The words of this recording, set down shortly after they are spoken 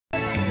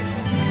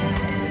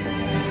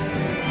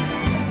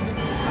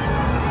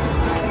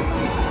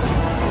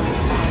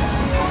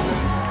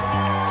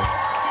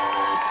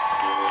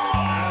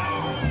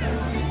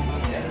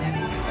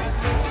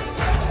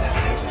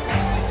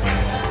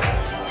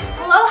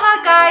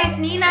guys,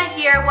 Nina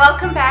here.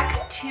 Welcome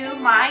back to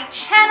my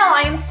channel.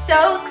 I am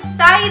so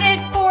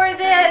excited for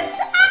this.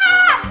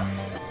 Ah!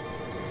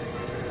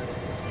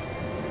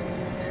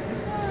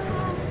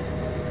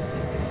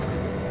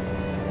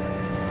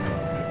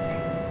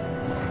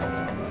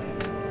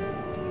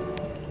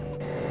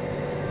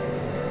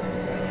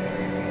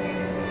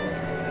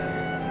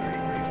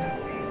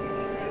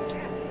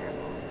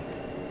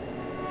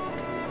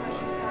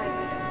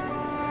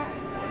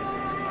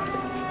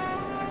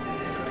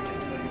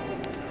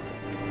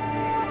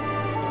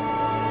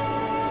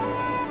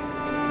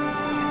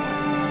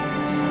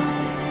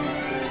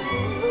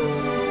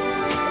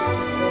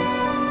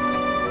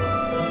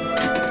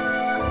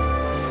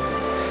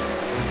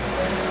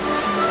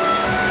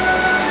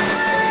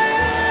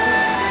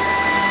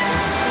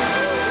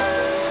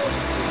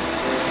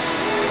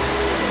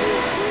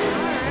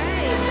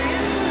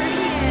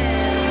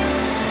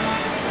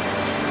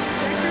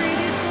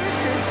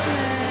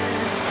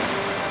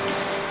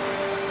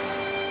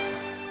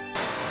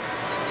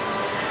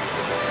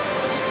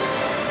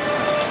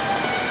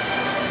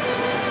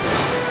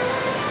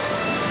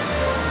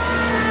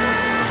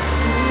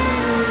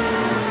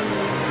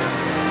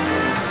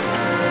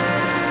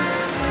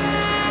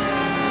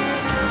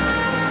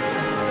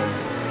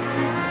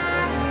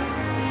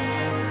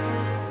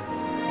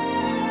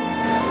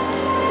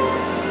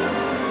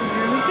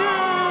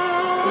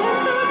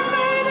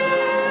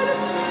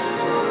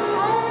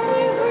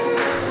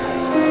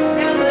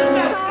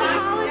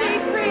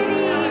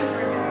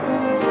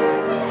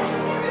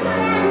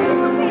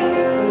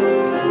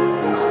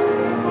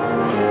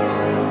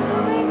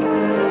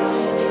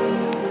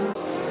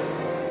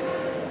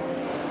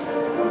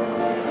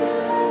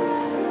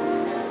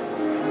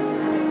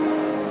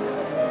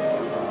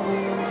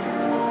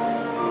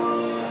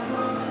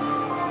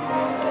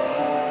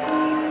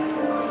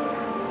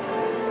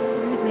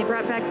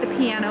 Back the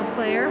piano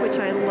player, which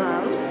I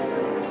love.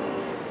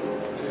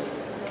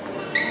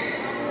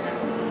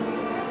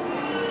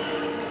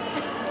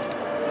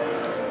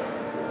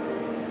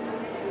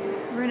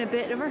 We're in a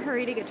bit of a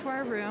hurry to get to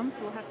our room, so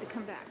we'll have to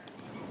come back.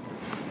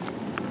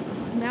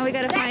 Now we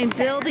gotta find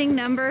building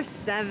number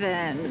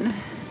 7.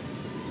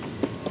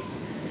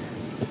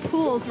 The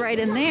pool's right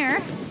in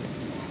there.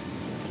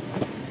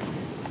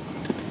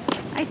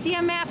 I see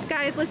a map,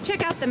 guys. Let's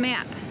check out the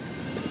map.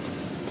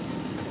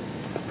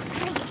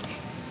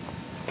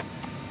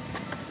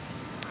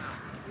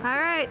 All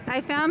right,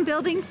 I found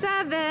building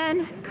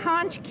 7,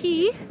 Conch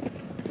Key,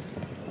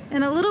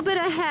 and a little bit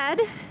ahead,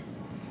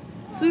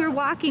 as we were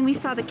walking, we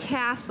saw the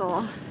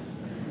castle.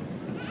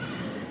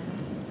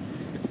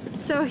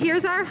 So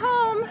here's our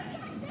home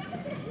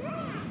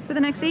for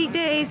the next 8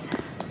 days.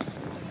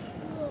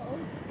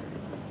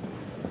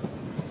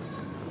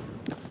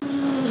 You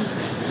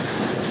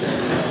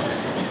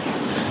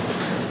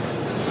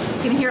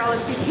can hear all the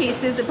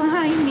suitcases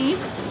behind me.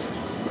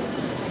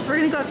 So we're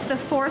gonna go up to the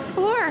 4th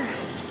floor.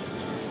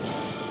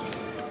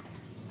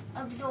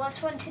 The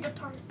last one to the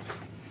park.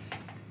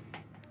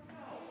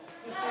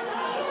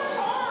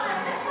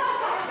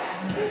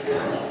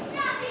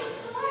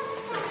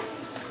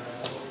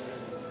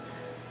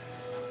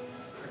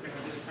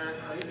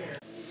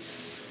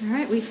 All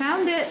right, we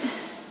found it.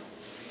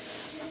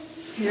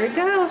 Here we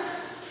go.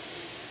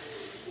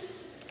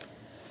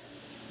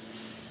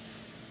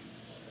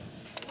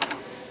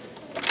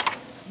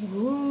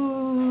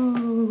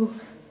 Ooh.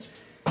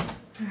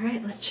 All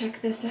right, let's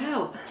check this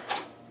out.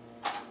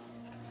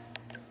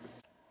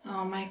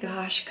 Oh my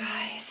gosh,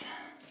 guys.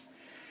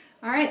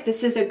 All right,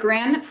 this is a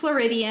Grand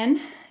Floridian.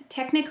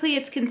 Technically,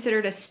 it's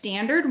considered a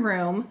standard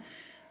room,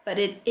 but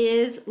it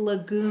is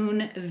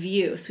lagoon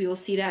view. So we will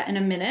see that in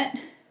a minute.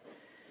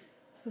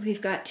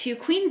 We've got 2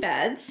 queen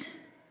beds.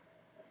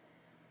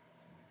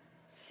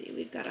 Let's see,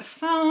 we've got a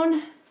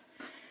phone,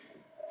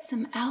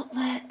 some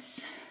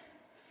outlets.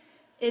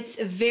 It's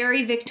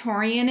very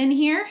Victorian in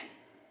here.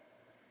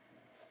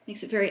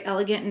 Makes it very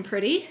elegant and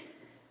pretty.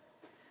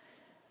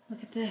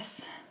 Look at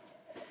this.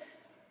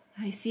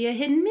 I see a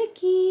hidden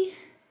Mickey,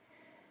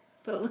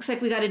 but it looks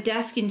like we got a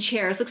desk and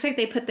chairs. Looks like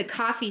they put the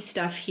coffee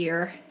stuff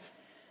here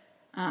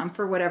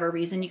for whatever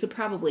reason. You could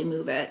probably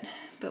move it,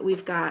 but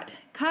we've got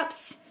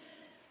cups.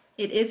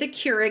 It is a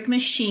Keurig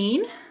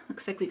machine.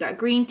 Looks like we got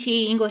green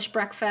tea, English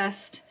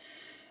breakfast,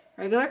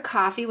 regular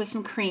coffee with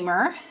some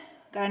creamer.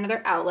 Got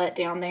another outlet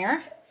down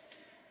there.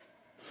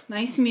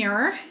 Nice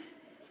mirror.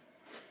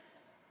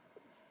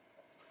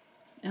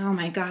 Oh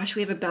my gosh,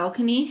 we have a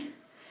balcony.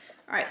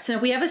 All right, so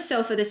we have a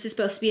sofa. This is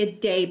supposed to be a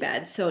day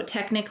bed, so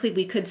technically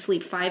we could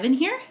sleep 5 in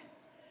here.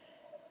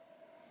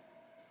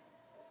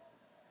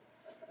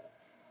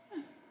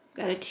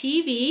 Got a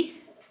TV,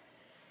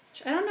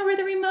 which I don't know where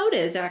the remote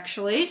is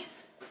actually.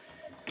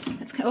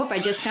 Oh, I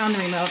just found the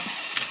remote.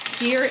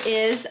 Here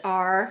is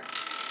our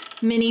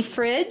mini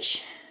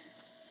fridge,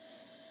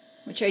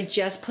 which I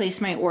just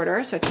placed my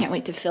order, so I can't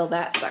wait to fill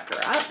that sucker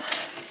up.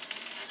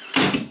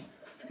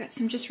 I've got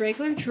some just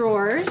regular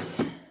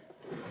drawers.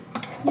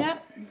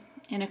 Yep.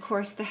 And of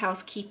course the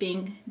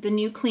housekeeping, the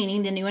new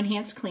cleaning, the new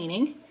enhanced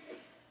cleaning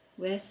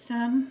with,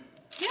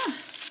 yeah.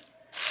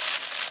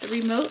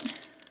 remote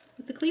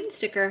with the clean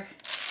sticker.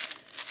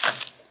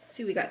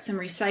 See, we got some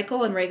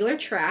recycle and regular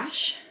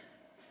trash.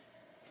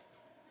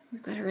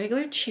 We've got a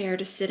regular chair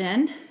to sit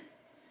in.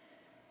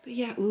 But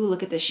yeah, ooh,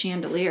 look at this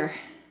chandelier.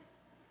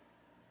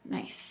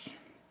 Nice.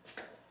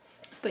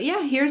 But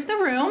yeah, here's the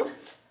room.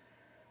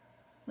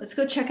 Let's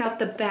go check out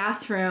the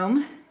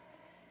bathroom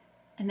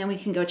and then we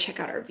can go check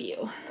out our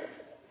view.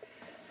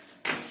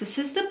 So this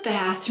is the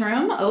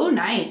bathroom. Oh,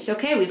 nice.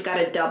 Okay, we've got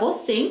a double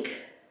sink.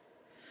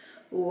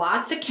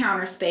 Lots of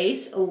counter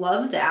space.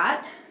 Love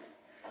that.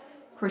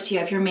 Of course, you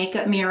have your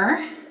makeup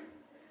mirror.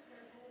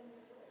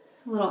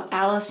 A little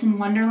Alice in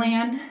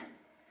Wonderland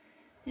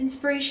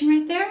inspiration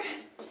right there.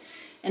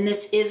 And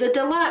this is a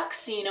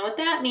deluxe, so you know what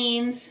that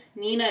means.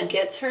 Nina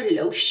gets her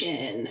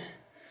lotion.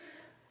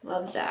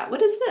 Love that.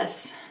 What is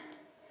this?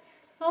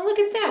 Oh, look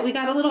at that. We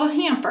got a little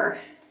hamper.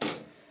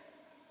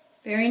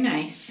 Very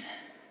nice.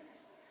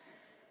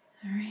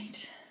 All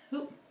right.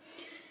 Ooh.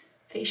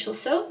 Facial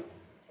soap.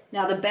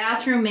 Now the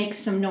bathroom makes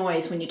some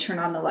noise when you turn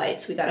on the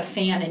lights. We got a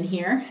fan in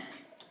here.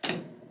 But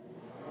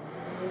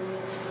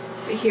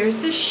here's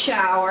the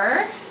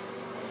shower.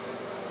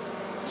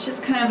 It's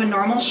just kind of a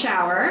normal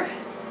shower.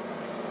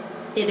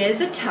 It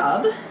is a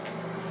tub.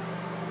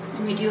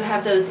 And we do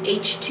have those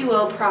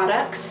H2O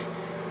products.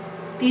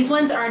 These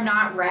ones are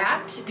not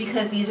wrapped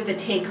because these are the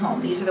take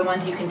home. These are the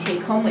ones you can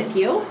take home with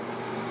you.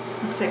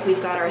 Looks like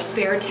we've got our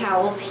spare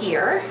towels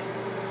here.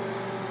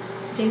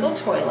 Single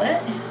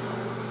toilet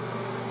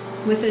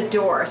with a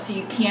door, so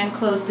you can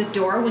close the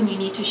door when you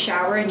need to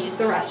shower and use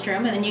the restroom,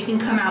 and then you can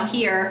come out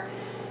here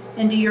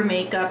and do your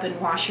makeup and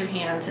wash your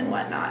hands and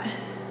whatnot.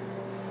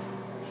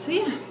 So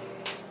yeah,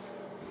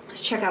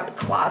 let's check out the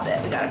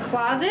closet. We got a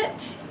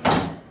closet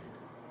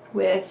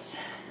with,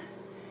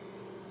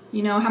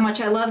 you know how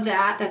much I love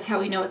that. That's how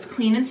we know it's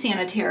clean and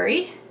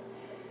sanitary.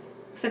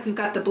 Looks like we've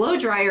got the blow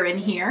dryer in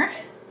here,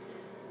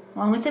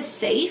 along with a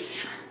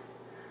safe,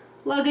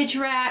 luggage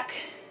rack,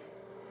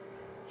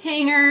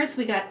 hangers.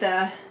 We got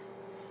the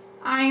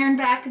iron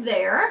back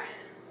there,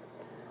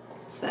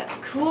 so that's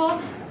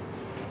cool.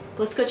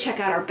 Let's go check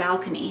out our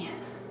balcony.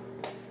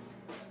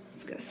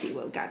 Let's go see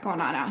what we got going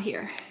on out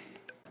here.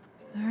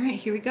 All right,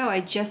 here we go.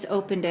 I just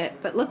opened it,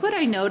 but look what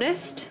I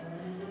noticed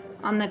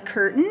on the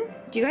curtain.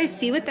 Do you guys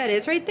see what that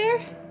is right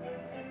there?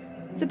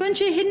 It's a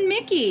bunch of hidden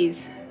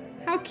Mickeys.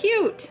 How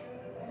cute.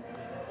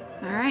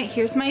 All right,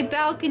 here's my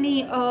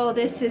balcony. Oh,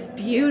 this is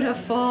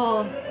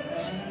beautiful.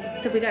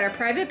 So we got our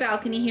private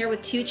balcony here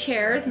with 2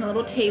 chairs and a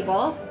little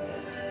table.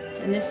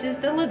 And this is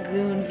the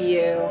lagoon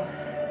view.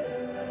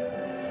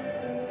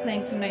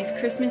 Playing some nice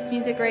Christmas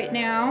music right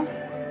now.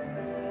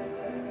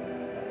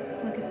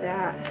 Look at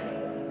that.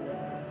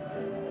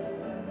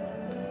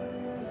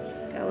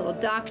 Got a little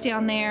dock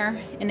down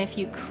there. And if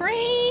you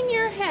crane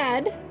your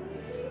head,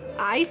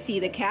 I see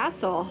the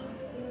castle.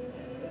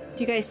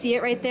 Do you guys see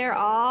it right there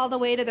all the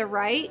way to the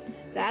right?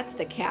 That's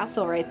the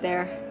castle right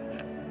there.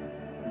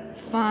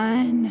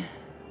 Fun.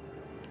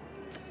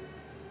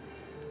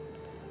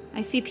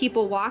 I see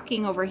people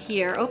walking over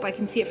here. Oh, I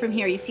can see it from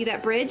here. You see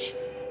that bridge?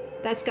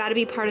 That's got to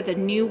be part of the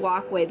new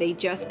walkway they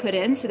just put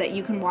in so that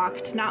you can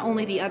walk to not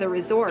only the other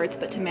resorts,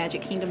 but to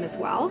Magic Kingdom as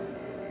well.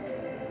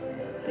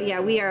 But yeah,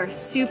 we are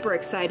super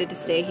excited to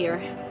stay here.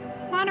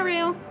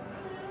 Monorail.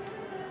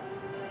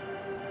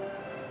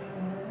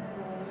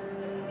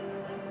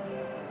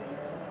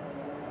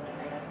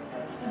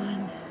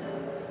 Fun.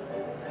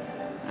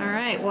 All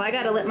right, well, I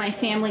got to let my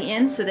family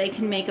in so they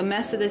can make a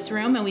mess of this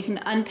room and we can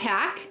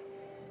unpack.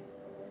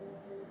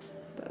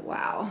 But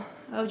wow.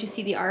 Oh, did you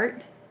see the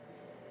art?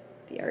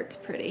 The art's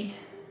pretty.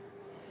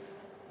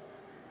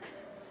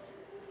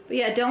 But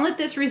yeah, don't let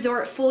this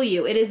resort fool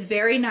you. It is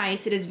very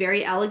nice. It is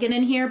very elegant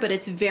in here, but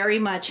it's very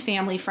much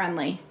family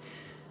friendly.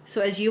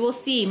 So as you will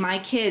see, my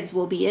kids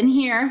will be in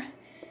here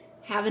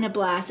having a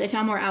blast. I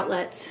found more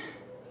outlets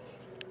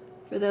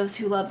for those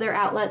who love their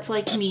outlets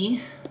like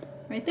me.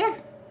 Right there.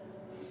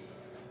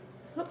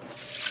 Oh,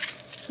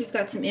 we've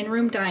got some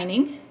in-room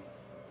dining.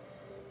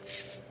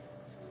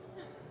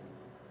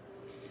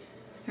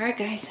 All right,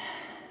 guys.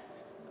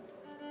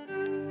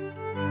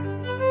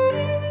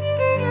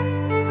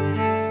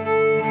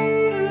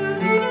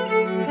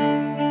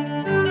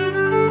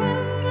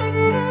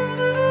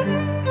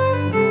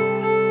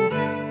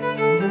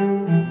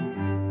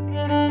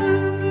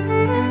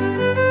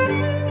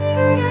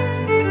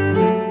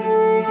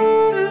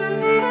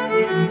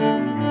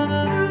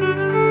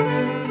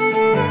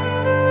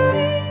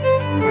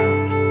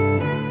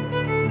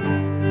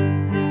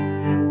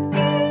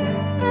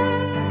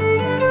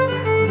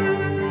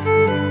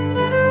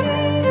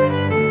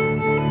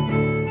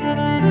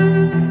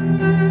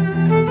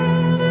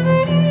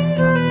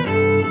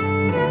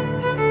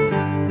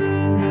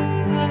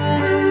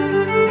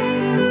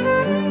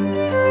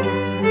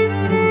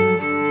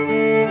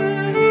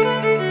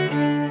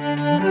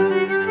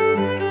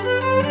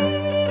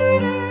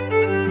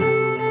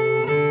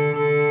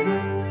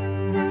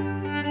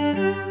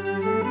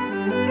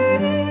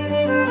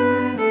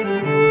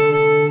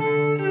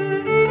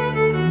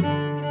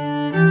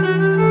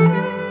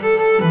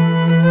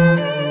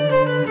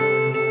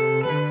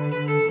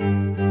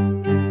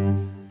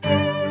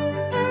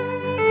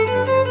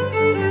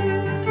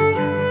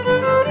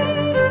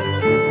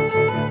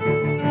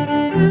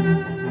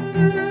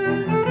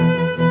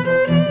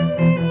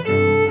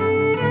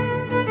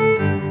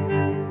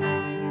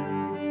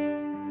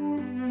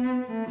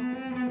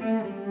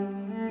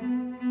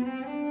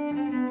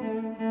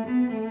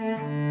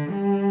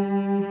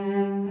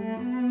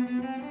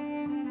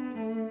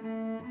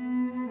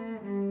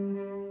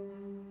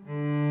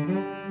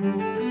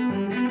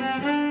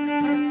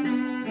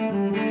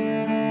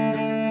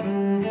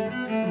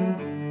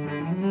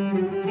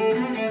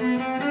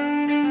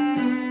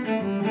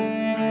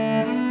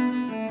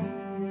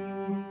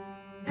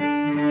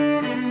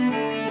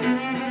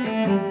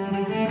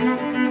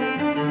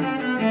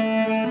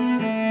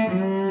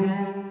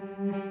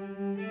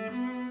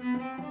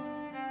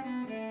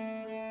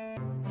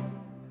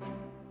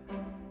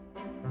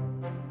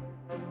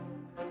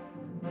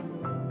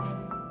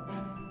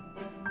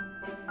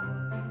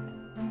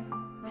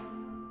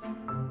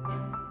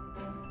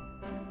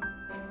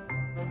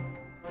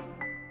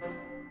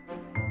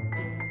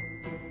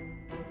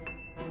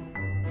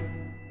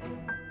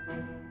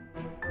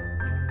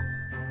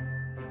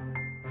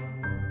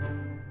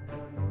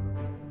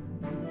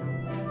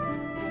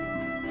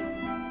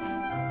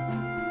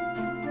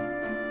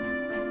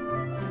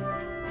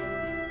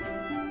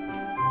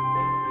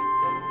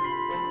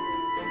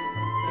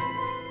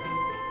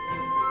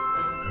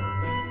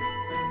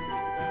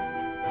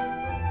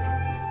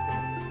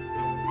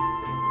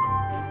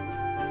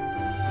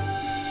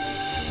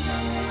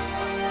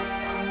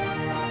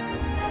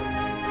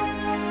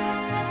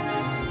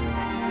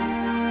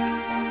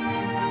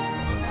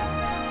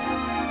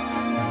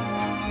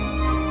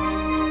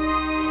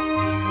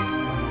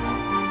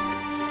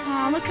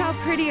 how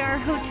pretty our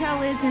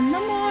hotel is in the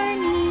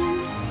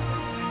morning.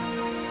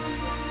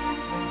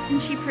 Isn't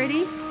she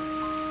pretty?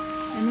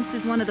 And this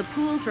is one of the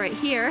pools right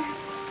here.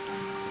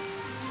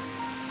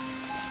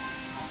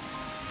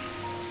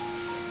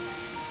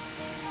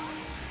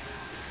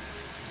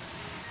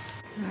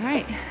 All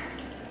right,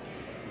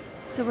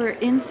 so we're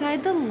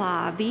inside the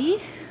lobby,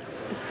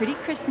 the pretty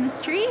Christmas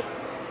tree.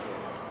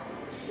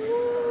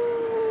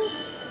 Ooh.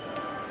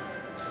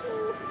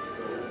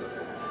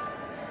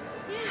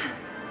 Yeah.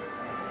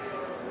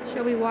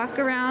 Shall we walk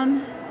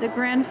around the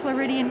Grand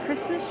Floridian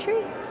Christmas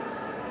tree?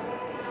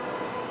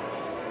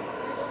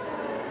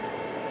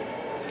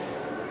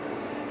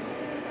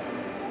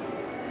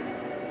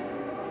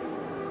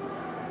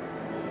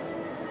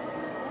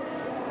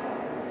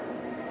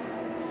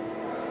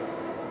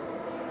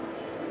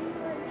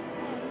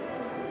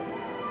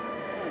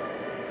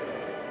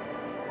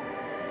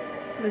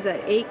 Was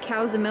that 8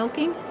 cows a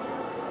milking? 3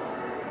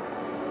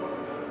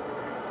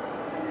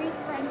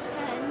 French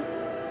hens.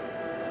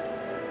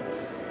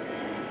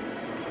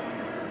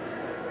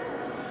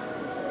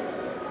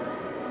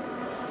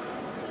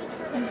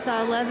 I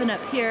saw 11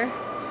 up here.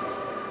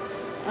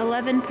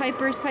 11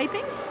 pipers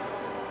piping.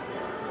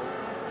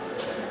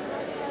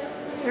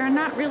 They're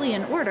not really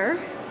in order.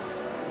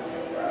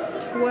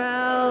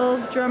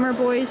 12 drummer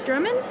boys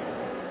drumming.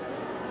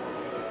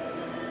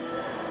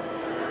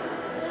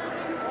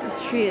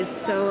 This tree is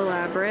so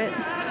elaborate.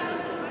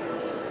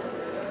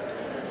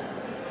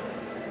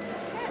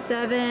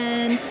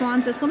 7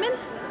 swans a swimming.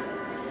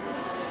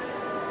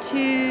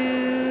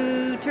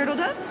 2 turtle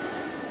doves.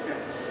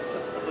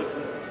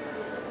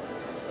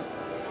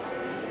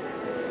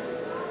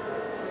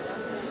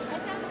 I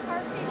found a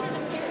partridge and a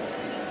pear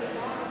tree.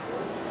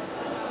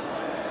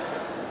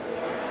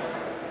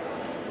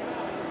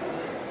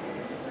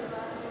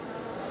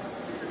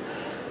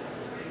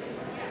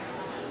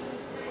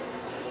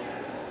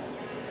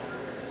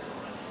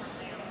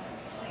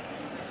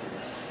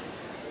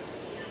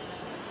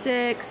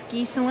 6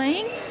 geese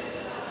laying.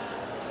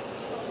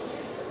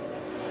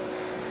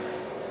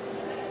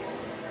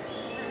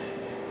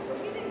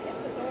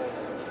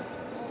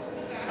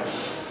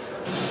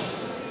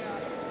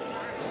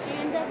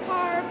 And a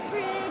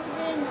partridge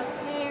in a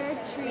pear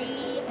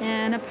tree.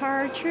 And a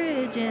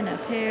partridge in a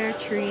pear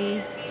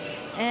tree.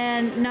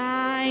 And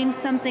 9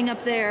 something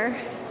up there.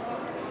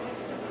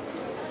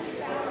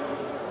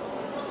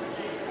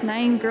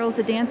 9 girls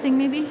a dancing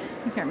maybe?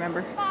 I can't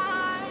remember. 5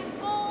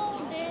 golden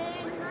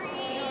rings.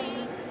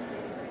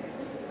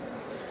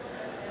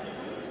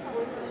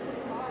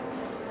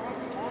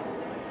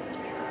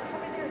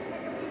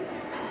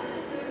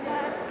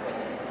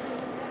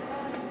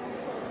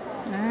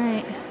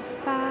 Alright,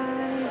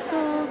 5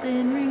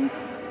 golden rings.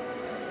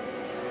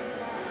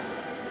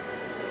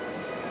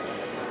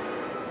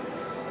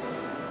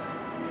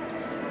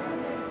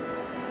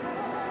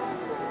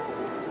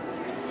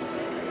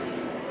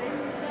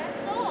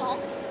 That's all.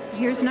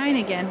 Here's 9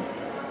 again.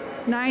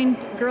 9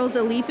 girls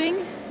a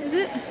leaping, is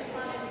it?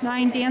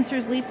 9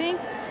 dancers leaping.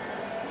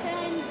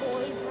 10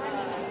 boys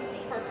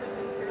running.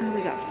 Oh,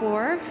 we got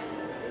 4.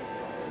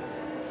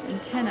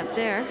 And 10 up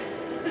there.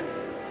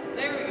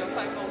 There we go,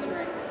 5 golden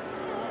rings.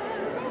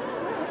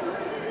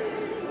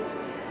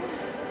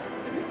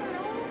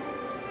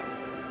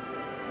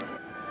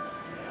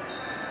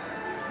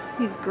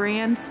 These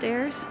grand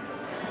stairs.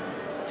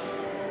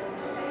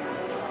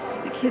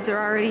 The kids are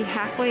already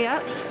halfway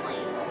up.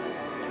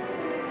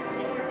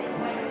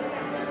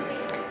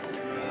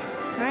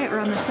 Alright, we're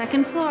on the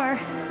 2nd floor.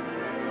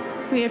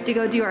 We have to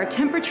go do our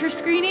temperature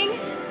screening,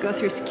 go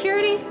through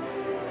security,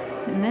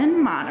 and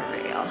then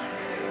monorail.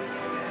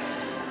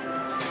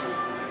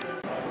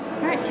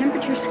 Alright,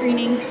 temperature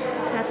screening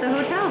at the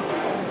hotel.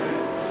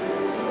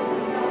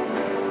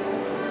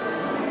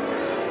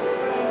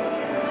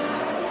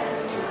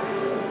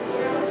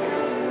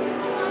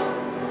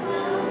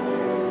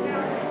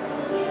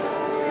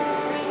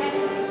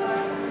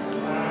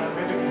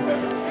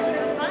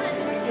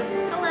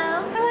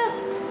 Hello.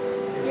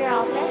 Hello. You're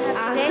all set.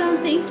 Awesome,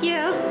 thank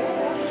you.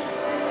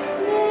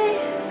 Yay,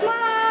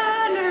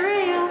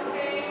 monorail.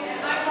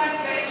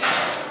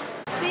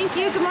 Thank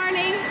you, good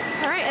morning.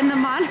 All right, and the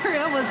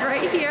monorail was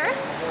right here.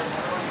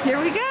 Here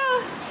we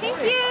go.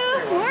 Thank you,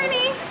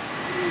 morning.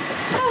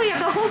 Oh, we have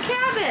the whole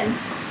cabin.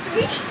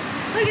 Sweet.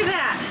 Look at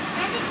that.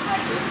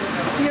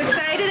 You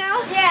excited,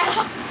 Elle? Yeah.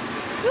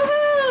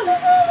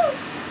 Woohoo!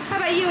 How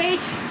about you,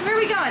 H? Where are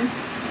we going?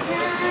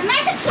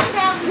 Mine's a kid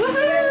down here.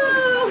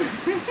 Woohoo!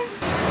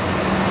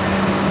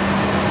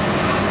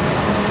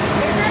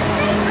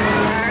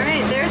 All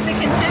right, there's the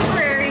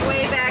contemporary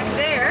way back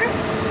there.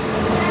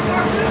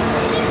 Our room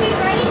should be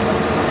right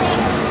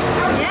there.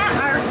 Yeah,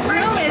 our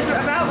room is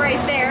about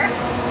right there.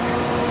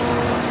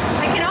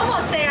 I can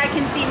almost say I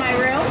can see my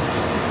room.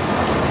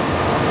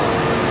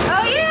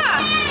 Oh yeah!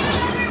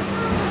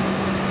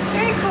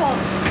 Very cool.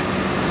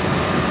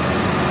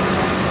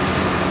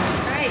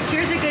 Alright,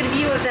 here's a good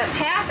view of the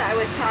path I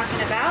was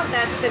talking about.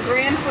 That's the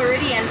Grand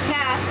Floridian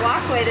path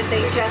walkway that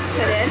they just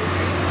put in,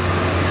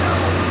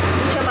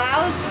 which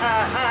allows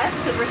us,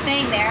 because we're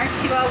staying there,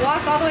 to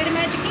walk all the way to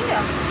Magic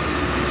Kingdom.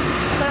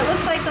 But it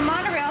looks like the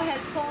monorail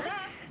has pulled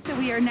up. So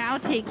we are now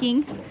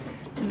taking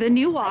the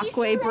new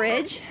walkway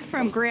bridge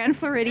from Grand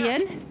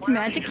Floridian to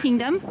Magic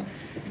Kingdom.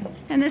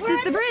 And this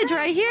is the bridge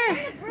right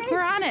here.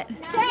 We're on it.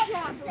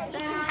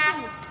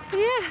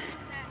 Yeah.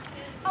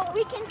 Oh,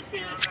 we can see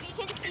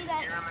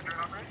that.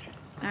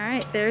 All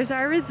right, there's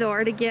our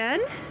resort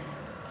again.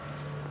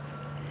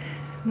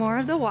 More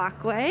of the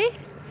walkway.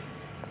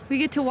 We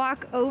get to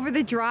walk over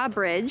the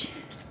drawbridge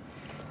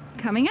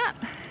coming up.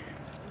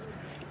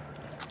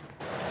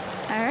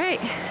 All right,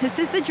 this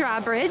is the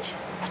drawbridge,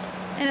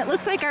 and it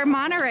looks like our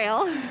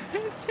monorail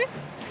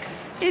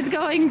is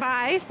going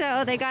by,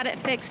 so they got it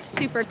fixed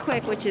super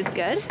quick, which is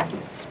good.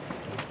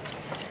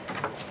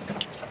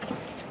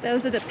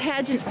 Those are the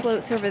pageant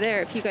floats over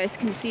there, if you guys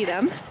can see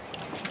them.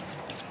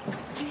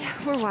 Yeah,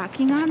 we're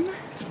walking on the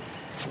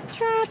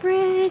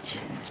drawbridge.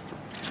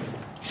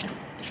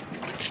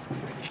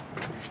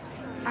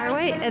 All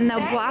right, and the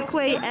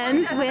walkway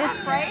ends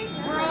with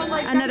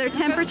another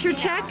temperature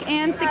check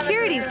and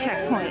security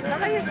checkpoint.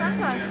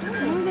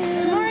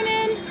 Morning.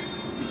 Morning.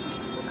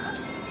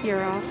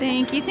 You're all.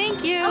 Thank you,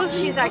 thank you. Oh,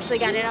 she's actually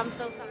got it. I'm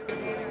so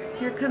sorry.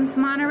 Here comes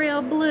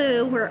Monorail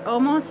Blue. We're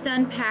almost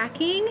done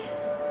packing.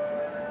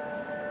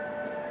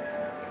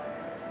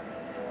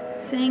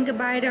 Saying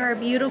goodbye to our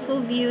beautiful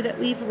view that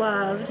we've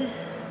loved.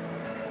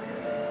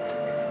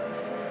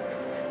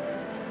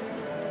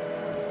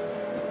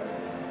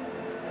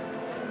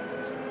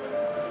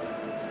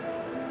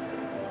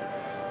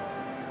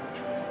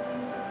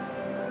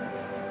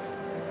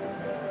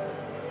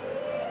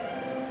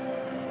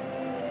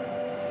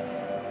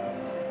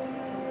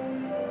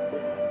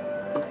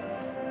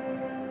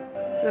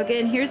 So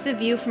again, here's the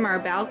view from our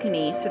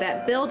balcony. So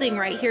that building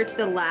right here to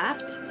the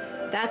left,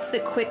 that's the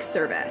quick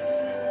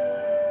service.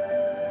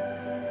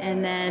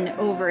 And then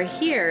over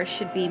here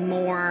should be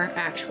more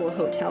actual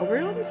hotel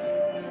rooms.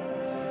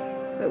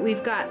 But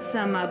we've got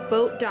some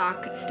boat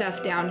dock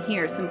stuff down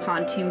here, some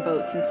pontoon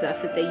boats and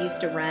stuff that they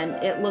used to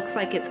rent. It looks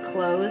like it's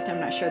closed. I'm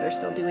not sure they're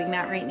still doing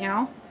that right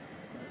now.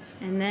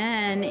 And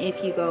then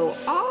if you go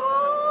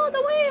all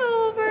the way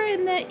over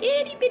in the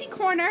itty bitty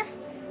corner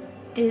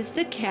is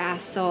the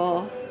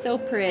castle. So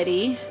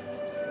pretty.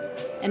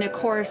 And of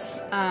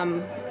course,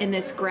 in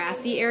this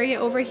grassy area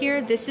over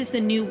here, this is the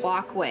new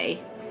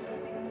walkway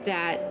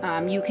that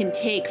you can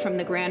take from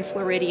the Grand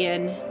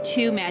Floridian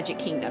to Magic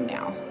Kingdom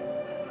now.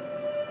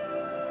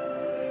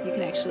 You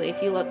can actually,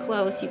 if you look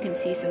close, you can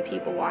see some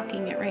people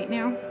walking it right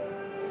now.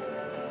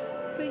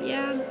 But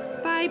yeah,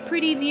 bye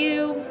pretty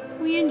view.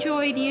 We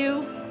enjoyed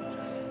you.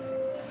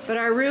 But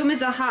our room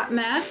is a hot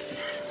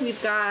mess.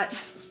 We've got,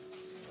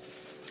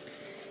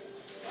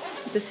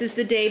 this is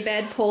the day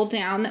bed pulled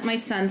down that my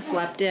son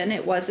slept in.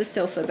 It was a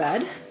sofa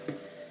bed.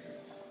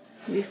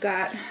 We've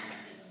got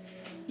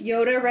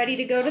Yoda ready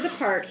to go to the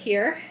park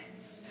here.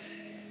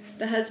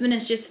 The husband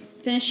is just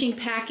finishing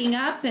packing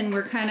up, and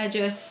we're kind of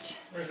just...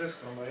 Where's this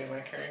going, buddy? Am I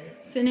carrying it?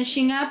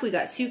 Finishing up. We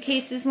got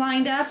suitcases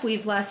lined up.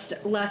 We've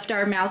left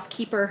our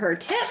mousekeeper her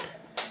tip.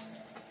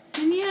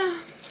 And yeah,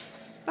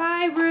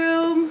 bye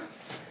room.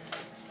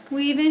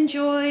 We've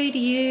enjoyed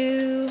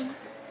you.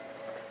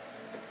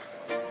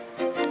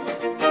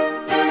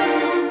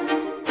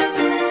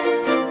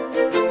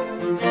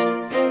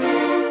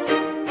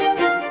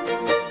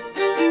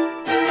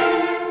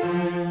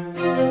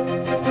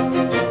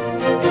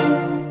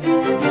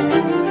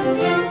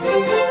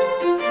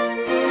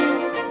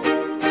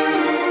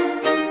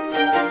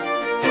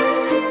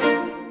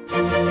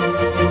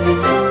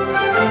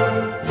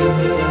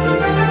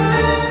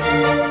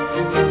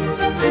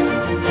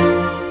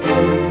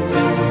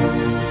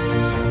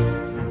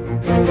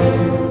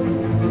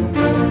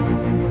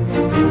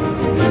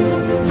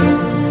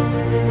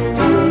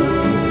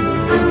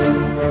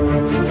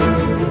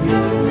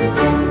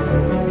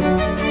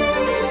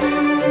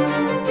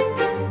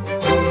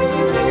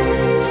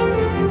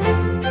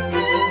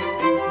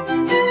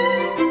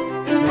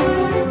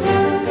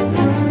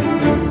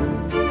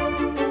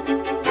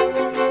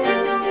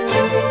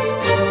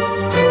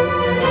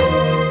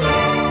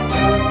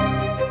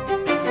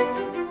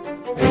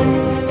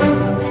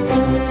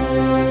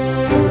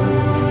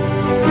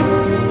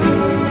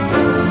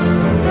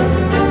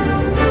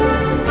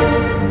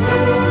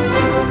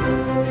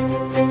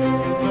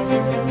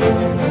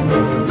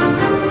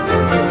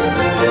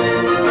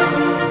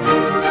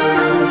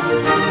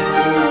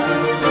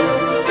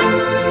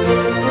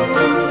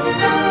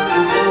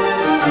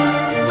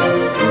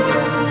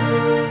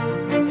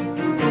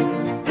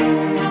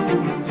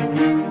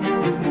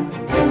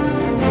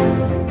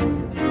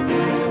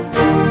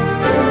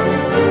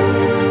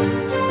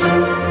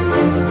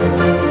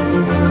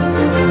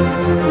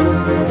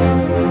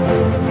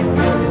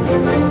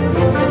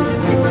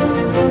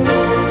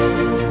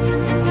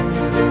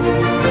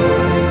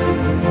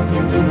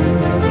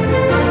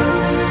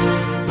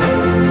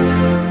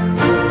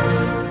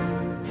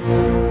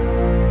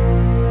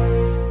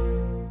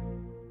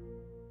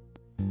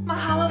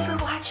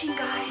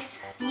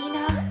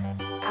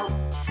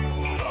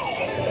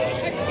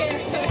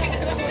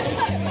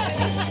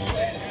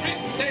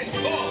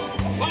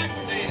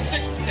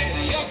 six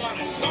potato, you're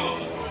gonna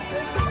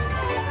snore.